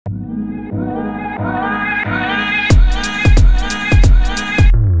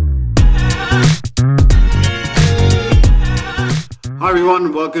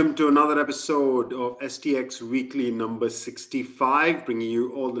everyone. Welcome to another episode of STX Weekly number 65, bringing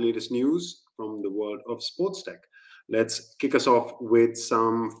you all the latest news from the world of SportsTech. Let's kick us off with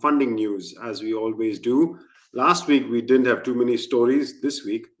some funding news, as we always do. Last week, we didn't have too many stories. This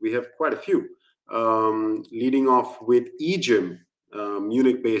week, we have quite a few. Leading off with EGYM,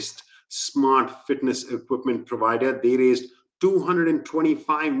 Munich-based smart fitness equipment provider. They raised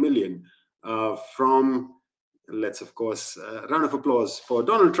 $225 million from... Let's, of course, round of applause for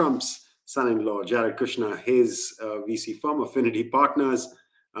Donald Trump's son-in-law, Jared Kushner, his VC firm, Affinity Partners,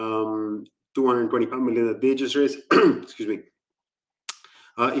 $225 million that they just raised. Excuse me.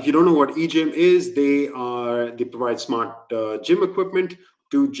 If you don't know what eGym is, they provide smart gym equipment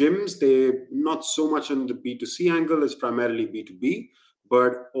to gyms. They're not so much on the B2C angle; it's primarily B2B,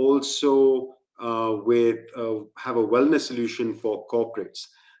 but also have a wellness solution for corporates.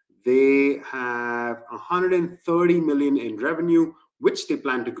 They have 130 million in revenue, which they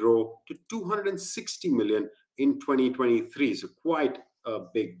plan to grow to 260 million in 2023. So quite a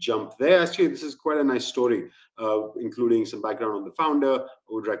big jump there. Actually, this is quite a nice story, including some background on the founder. I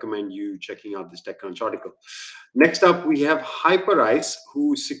would recommend you checking out this TechCrunch article. Next up, we have Hyperice,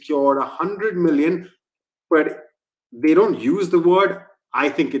 who secured 100 million, but they don't use the word. I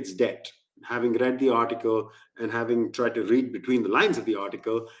think it's debt. Having read the article and having tried to read between the lines of the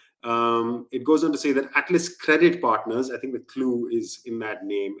article, it goes on to say that Atlas Credit Partners, I think the clue is in that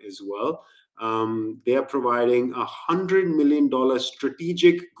name as well, they are providing $100 million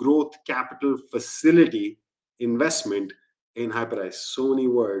strategic growth capital facility investment in Hyperice. So many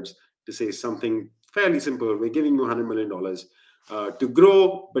words to say something fairly simple. We're giving you $100 million to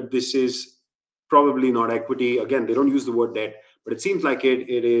grow, but this is probably not equity. Again, they don't use the word debt, but it seems like it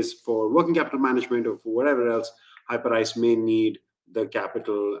is for working capital management or for whatever else Hyperice may need the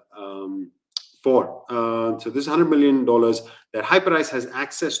capital for. So this $100 million that Hyperice has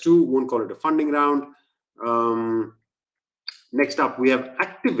access to, won't call it a funding round. Next up, we have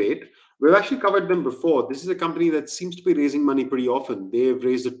Aktivate. We've actually covered them before. This is a company that seems to be raising money pretty often. They've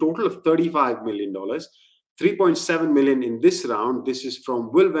raised a total of $35 million, 3.7 million in this round. This is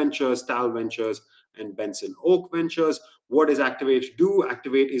from Will Ventures, Tal Ventures, and Benson Oak Ventures. What does Aktivate do?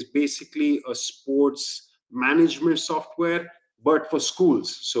 Aktivate is basically a sports management software, but for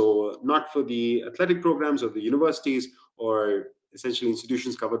schools. So not for the athletic programs of the universities or essentially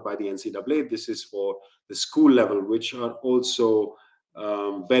institutions covered by the NCAA. This is for the school level, which are also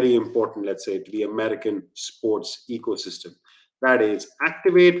very important, let's say, to the American sports ecosystem. That is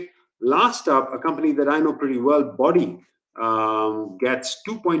Aktivate. Last up, a company that I know pretty well, Boddy, gets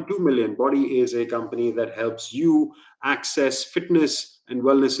 2.2 million. Boddy is a company that helps you access fitness and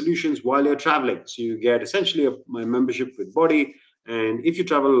wellness solutions while you're traveling. So you get essentially my membership with Boddy. And if you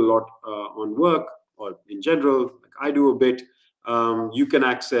travel a lot on work or in general, like I do a bit, you can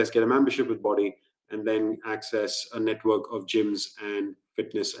get a membership with Boddy and then access a network of gyms and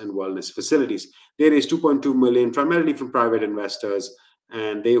fitness and wellness facilities. They raised 2.2 million, primarily from private investors,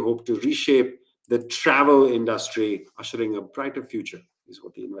 and they hope to reshape the travel industry, ushering a brighter future, is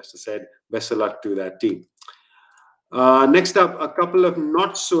what the investor said. Best of luck to that team. Next up, a couple of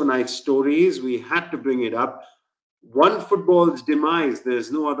not so nice stories. We had to bring it up. OneFootball's demise,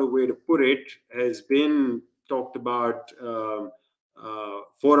 there's no other way to put it, has been talked about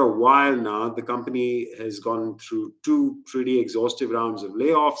for a while now. The company has gone through two pretty exhaustive rounds of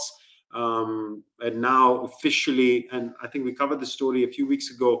layoffs. And now officially, and I think we covered the story a few weeks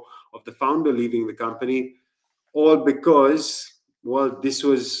ago of the founder leaving the company, all because, well, this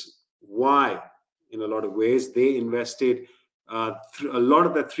was why, in a lot of ways, they invested a lot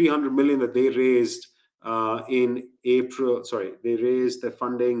of that 300 million that they raised in April. Sorry, they raised the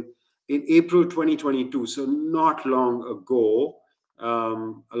funding in April 2022, so not long ago.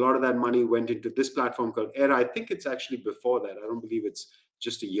 A lot of that money went into this platform called AERA. I think it's actually before that. I don't believe it's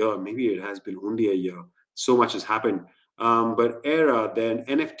just a year. Maybe it has been only a year. So much has happened. But AERA, then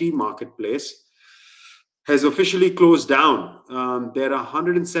NFT marketplace, has officially closed down. There are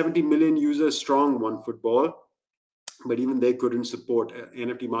 170 million users strong, OneFootball, but even they couldn't support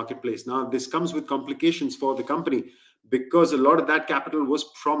NFT marketplace. Now, this comes with complications for the company because a lot of that capital was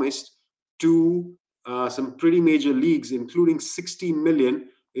promised to some pretty major leagues, including 16 million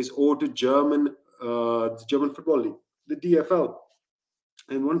is owed to the German Football League, the DFL.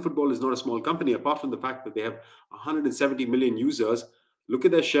 And OneFootball is not a small company, apart from the fact that they have 170 million users. Look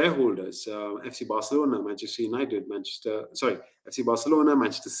at their shareholders: FC Barcelona, Manchester United, FC Barcelona,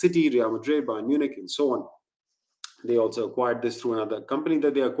 Manchester City, Real Madrid, Bayern Munich, and so on. They also acquired this through another company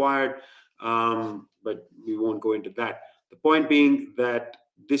that they acquired, but we won't go into that. The point being that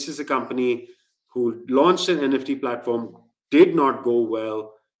this is a company who launched an NFT platform, did not go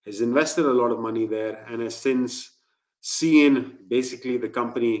well, has invested a lot of money there, and has since seen basically the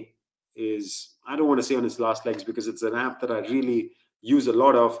company is, I don't want to say on its last legs because it's an app that I really use a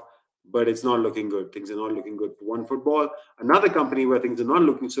lot of, but it's not looking good. Things are not looking good for OneFootball. Another company where things are not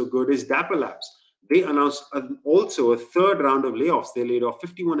looking so good is Dapper Labbs. They announced also a third round of layoffs. They laid off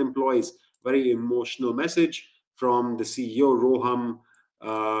 51 employees. Very emotional message from the CEO, Roham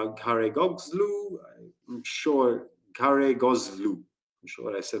Gharegoglu. I'm sure Gharegoglu. I'm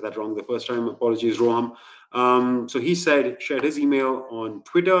sure I said that wrong the first time. Apologies, Roham. So he shared his email on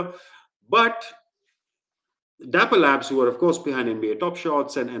Twitter. But Dapper Labs, who are of course behind NBA Top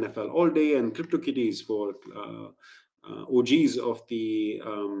Shots and NFL All Day and CryptoKitties for OGs of the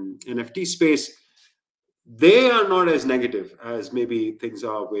NFT space, they are not as negative as maybe things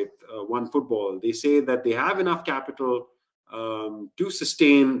are with OneFootball. They say that they have enough capital to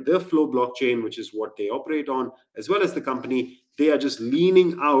sustain the Flow blockchain, which is what they operate on, as well as the company. They are just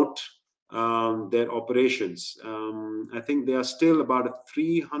leaning out their operations. I think they are still about a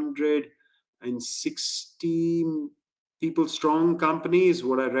 360 people strong company is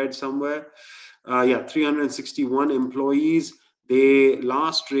what I read somewhere. 361 employees. They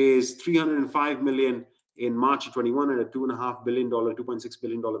last raised $305 million in March of 21 at a $2.5 billion, $2.6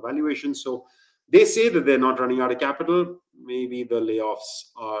 billion valuation. So they say that they're not running out of capital. Maybe the layoffs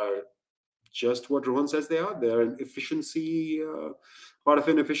are just what Rohan says they are. They're an efficiency, part of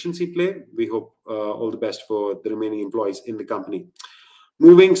an efficiency play. We hope all the best for the remaining employees in the company.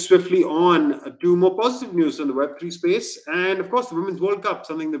 Moving swiftly on to more positive news on the Web3 space. And of course, the Women's World Cup,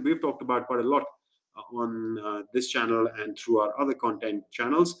 something that we've talked about quite a lot on this channel and through our other content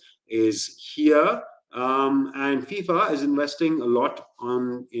channels, is here. And FIFA is investing a lot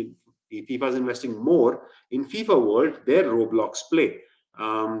FIFA is investing more in FIFA World, their Roblox play.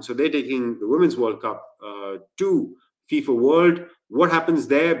 So they're taking the Women's World Cup to FIFA World. What happens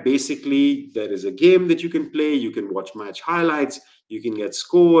there? Basically, there is a game that you can play. You can watch match highlights. You can get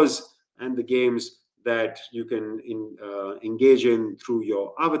scores, and the games that you can engage in through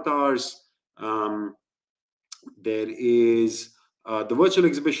your avatars. There is the virtual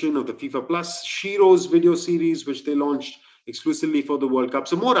exhibition of the FIFA Plus Shiro's video series, which they launched exclusively for the World Cup.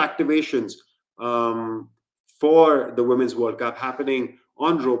 So more activations for the Women's World Cup happening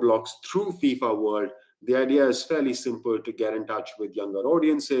on Roblox through FIFA World. The idea is fairly simple: to get in touch with younger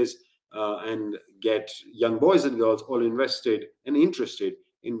audiences and get young boys and girls all invested and interested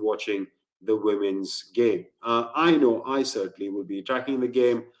in watching the women's game. I know I certainly will be tracking the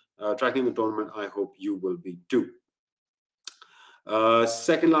game, tracking the tournament. I hope you will be too.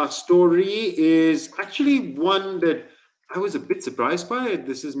 Second last story is actually one that I was a bit surprised by.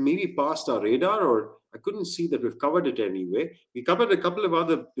 This is maybe past our radar, or I couldn't see that we've covered it anyway. We covered a couple of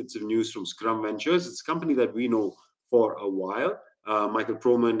other bits of news from Scrum Ventures. It's a company that we know for a while. Michael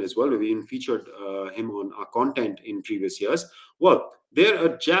Proman as well. We've even featured him on our content in previous years. Well, they're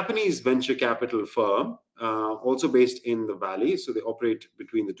a Japanese venture capital firm, also based in the Valley. So they operate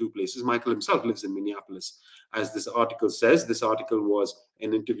between the two places. Michael himself lives in Minneapolis, as this article says. This article was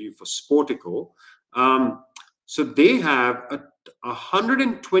an interview for Sportico. So they have a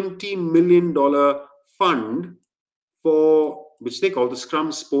 $120 million fund for which they call the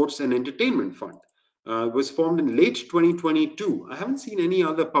Scrum Sports and Entertainment Fund. It was formed in late 2022. I haven't seen any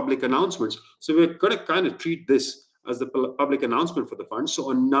other public announcements. So we're going to kind of treat this as the public announcement for the fund. So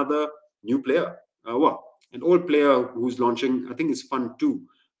another new player. An old player who's launching, I think it's Fund 2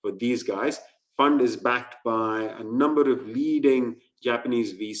 for these guys. Fund is backed by a number of leading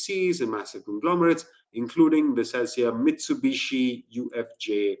Japanese VCs and massive conglomerates, including, this says here, Mitsubishi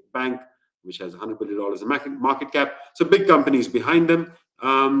UFJ Bank, which has $100 billion in market cap. So big companies behind them.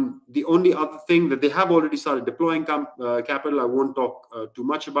 The only other thing that they have already started deploying capital, I won't talk too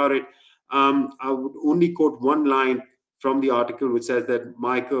much about it. I would only quote one line from the article, which says that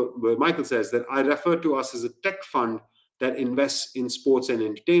Michael says that I refer to us as a tech fund that invests in sports and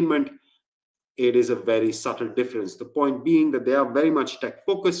entertainment. It is a very subtle difference. The point being that they are very much tech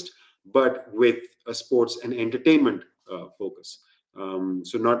focused, but with a sports and entertainment focus.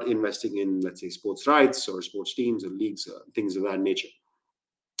 So not investing in, let's say, sports rights or sports teams or leagues, things of that nature.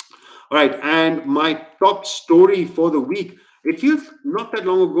 All right, and my top story for the week. It feels not that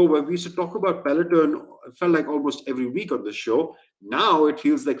long ago where we used to talk about Peloton. It felt like almost every week on the show. Now it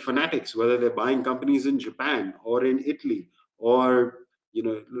feels like Fanatics, whether they're buying companies in Japan or in Italy or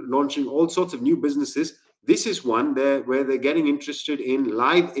launching all sorts of new businesses. This is one where they're getting interested in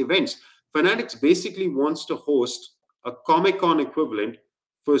live events. Fanatics basically wants to host a Comic-Con equivalent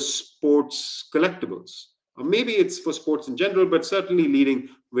for sports collectibles. or maybe it's for sports in general, but certainly leading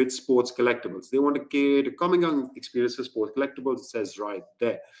with sports collectibles. They want to create a coming on experience for sports collectibles. It says right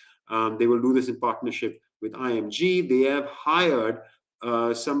there. They will do this in partnership with IMG. They have hired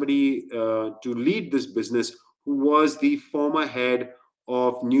somebody to lead this business who was the former head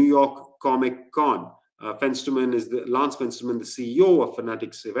of New York Comic Con. Lance Fensterman, the CEO of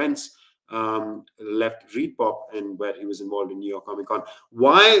Fanatics Events, left Repop and where he was involved in New York Comic Con.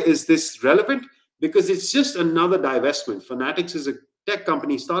 Why is this relevant? Because it's just another divestment. Fanatics is a tech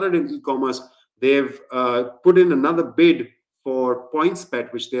company started in e-commerce. They've put in another bid for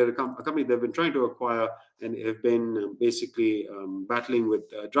PointsBet, which they're a company they've been trying to acquire and have been basically battling with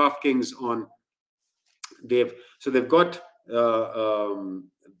DraftKings on. They've got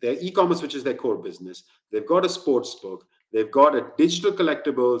their e-commerce, which is their core business. They've got a sports book. They've got a digital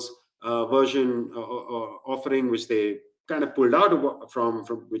collectibles version offering, which they kind of pulled out from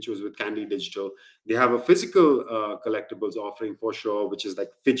which was with Candy Digital. They have a physical collectibles offering for sure, which is like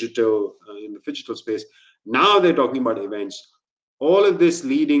phygital in the phygital space. Now they're talking about events. All of this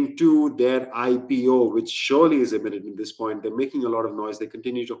leading to their IPO, which surely is imminent at this point. They're making a lot of noise. They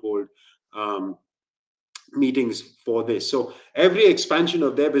continue to hold meetings for this. So every expansion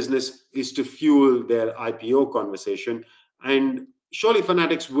of their business is to fuel their IPO conversation. And surely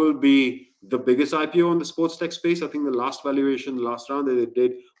Fanatics will be the biggest IPO in the sports tech space. I think the last valuation, the last round that they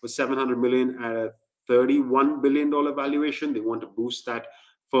did was 700 million at a $31 billion valuation. They want to boost that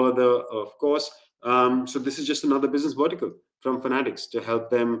further, of course. So this is just another business vertical from Fanatics to help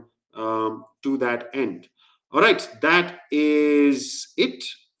them to that end. All right, that is it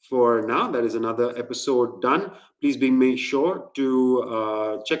for now. That is another episode done. Please make sure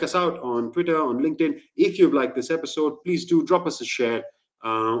to check us out on Twitter, on LinkedIn. If you've liked this episode, please do drop us a share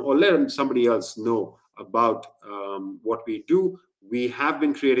or let somebody else know about what we do. We have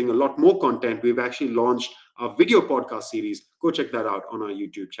been creating a lot more content. We've actually launched a video podcast series. Go check that out on our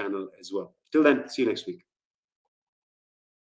YouTube channel as well. Till then, see you next week.